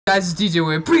Guys, it's DJ.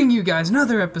 We're bringing you guys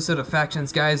another episode of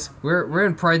Factions, guys. We're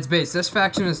in Pride's base. This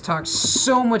faction has talked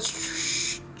so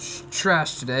much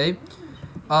trash today.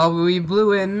 We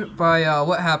blew in by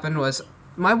what happened was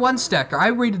my one stacker. I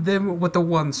raided them with the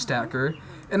one stacker,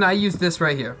 and I used this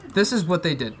right here. This is what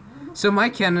they did. So my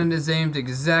cannon is aimed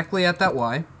exactly at that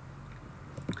Y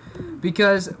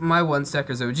because my one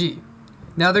stacker's OG.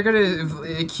 Now they're gonna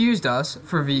accuse us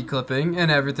for V clipping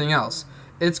and everything else.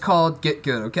 It's called get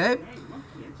good, okay?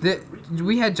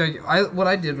 What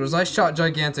I did was I shot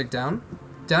Gigantic down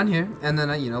here, and then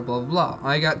blah blah blah.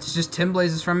 I got just 10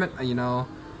 blazes from it. I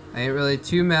ain't really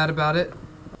too mad about it.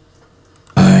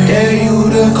 I dare you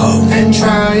to go and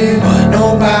try it, but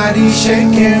nobody's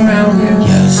shaking around here.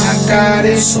 Yes, I got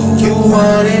it, so you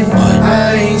want it, but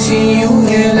I ain't seen you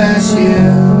here last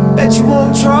year. Bet you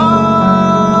won't try.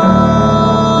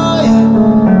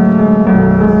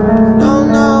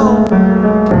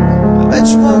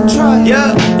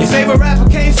 Yeah, your favorite rapper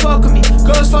can't fuck with me.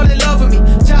 Girls fall in love with me.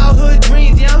 Childhood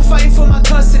dreams, yeah, I'm fighting for my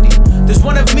custody. There's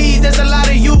one of me, there's a lot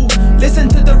of you. Listen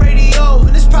to the radio,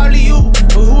 and it's probably you.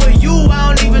 But who are you? I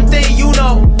don't even think you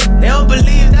know. They don't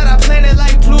believe that I plan it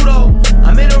like Pluto.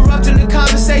 I'm interrupting the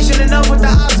conversation, enough with the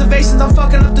observations. I'm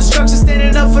fucking up the structure,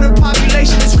 standing up for the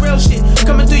population. It's real shit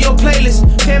coming through your playlist.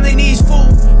 Family needs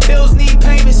food, bills need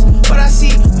payments, but I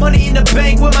see money in the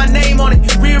bank with my name on it.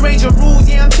 Rearranging rules,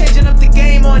 yeah, I'm changing up the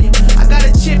game on you. I got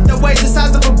a chip that weighs the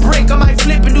size of a brick. I might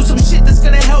flip and do some shit that's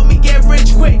gonna help me get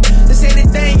rich quick. This ain't a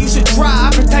thing you should try.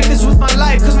 I protect this with my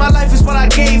life, cause my life is what I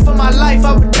gave for my life.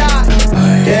 I would die.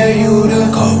 I dare you to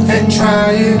go and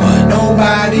try it, but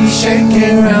nobody's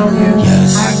shaking around here.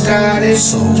 Yes, I got it,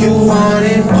 so you want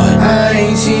it, but I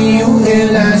ain't seen you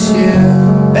here last year.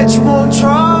 Bet you won't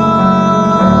try.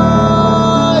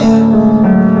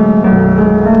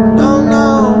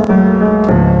 No, I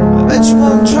bet you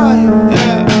won't try it.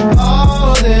 Yeah.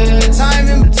 All the time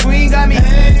in between got me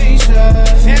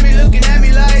anxious. Family looking at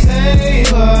me like, hey,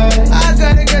 but I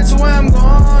gotta get to where I'm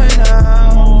going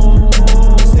now.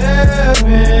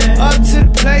 Stepping up to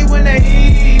the plate when they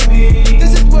eat me.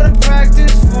 This is what I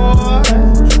practice for.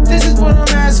 This is what I'm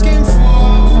asking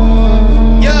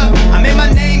for. Yeah, I made my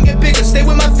name get bigger. Stay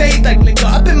with my faith like liquor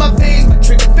up in my veins. My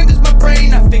trigger fingers, my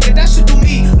brain. I figured that should do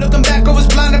me. Looking back, I was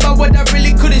blinded by what I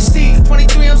really couldn't see.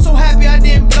 23, I'm so happy I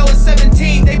didn't blow at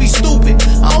 17. They be stupid.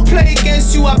 I don't play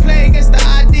against you, I play against the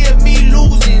idea of me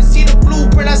losing. See the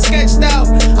blueprint I sketched out.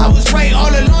 I was right all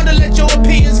along to let your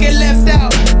opinions get left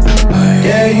out. I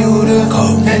dare you to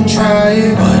go and try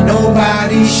it, but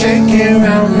nobody's shaking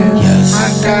around here. Yes, I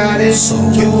got it, so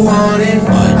you want it,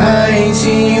 but I ain't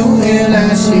seen you here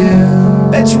last year.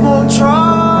 Bet you won't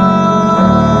try.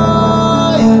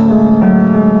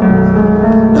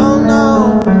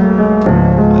 No,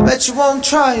 I bet you won't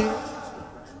try it.